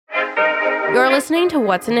You're listening to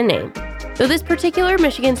What's in a Name. Though this particular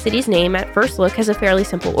Michigan city's name at first look has a fairly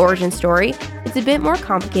simple origin story, it's a bit more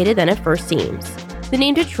complicated than it first seems. The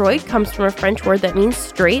name Detroit comes from a French word that means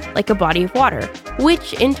straight, like a body of water,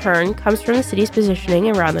 which in turn comes from the city's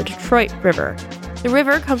positioning around the Detroit River. The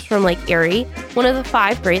river comes from Lake Erie, one of the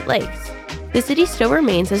 5 Great Lakes. The city still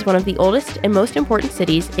remains as one of the oldest and most important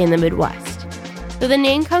cities in the Midwest. Though the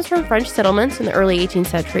name comes from French settlements in the early 18th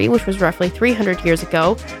century, which was roughly 300 years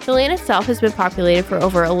ago, the land itself has been populated for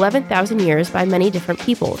over 11,000 years by many different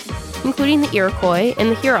peoples, including the Iroquois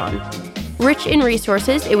and the Huron. Rich in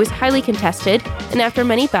resources, it was highly contested, and after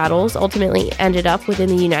many battles, ultimately ended up within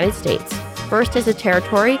the United States, first as a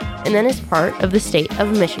territory and then as part of the state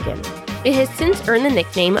of Michigan. It has since earned the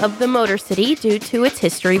nickname of the Motor City due to its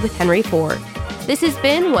history with Henry Ford. This has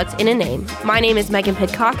been What's in a Name. My name is Megan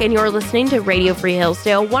Pidcock, and you're listening to Radio Free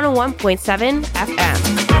Hillsdale 101.7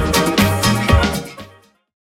 FM.